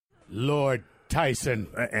Lord Tyson.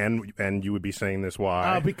 And you would be saying this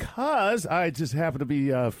why? Because I just happened to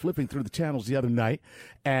be flipping through the channels the other night,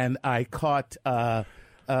 and I caught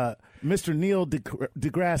Mr. Neil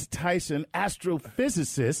deGrasse Tyson,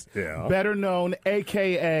 astrophysicist, better known,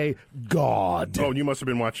 a.k.a. God. Oh, you must have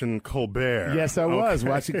been watching Colbert. Yes, I was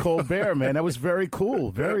watching Colbert, man. That was very cool.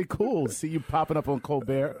 Very cool to see you popping up on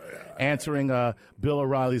Colbert, answering Bill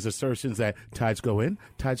O'Reilly's assertions that tides go in,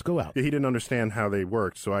 tides go out. Yeah, he didn't understand how they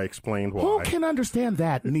worked, so I explained why. Who can understand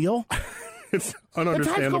that, Neil? It's ununderstandable. The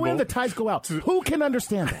tides go in, the tides go out. Who can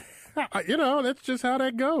understand that? That's just how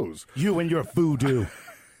that goes. You and your voodoo.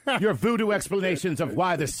 Your voodoo explanations of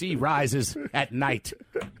why the sea rises at night.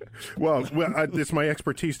 Well, it's my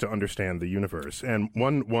expertise to understand the universe. And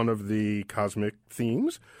one of the cosmic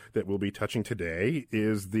themes that we'll be touching today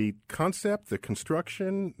is the concept, the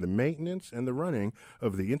construction, the maintenance, and the running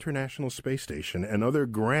of the International Space Station and other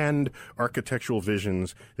grand architectural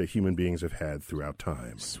visions that human beings have had throughout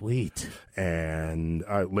time. Sweet. And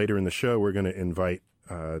later in the show, we're going to invite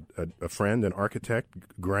a friend, an architect,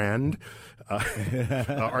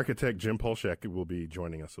 architect Jim Polshek will be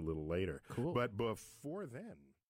joining us a little later. Cool. But before then...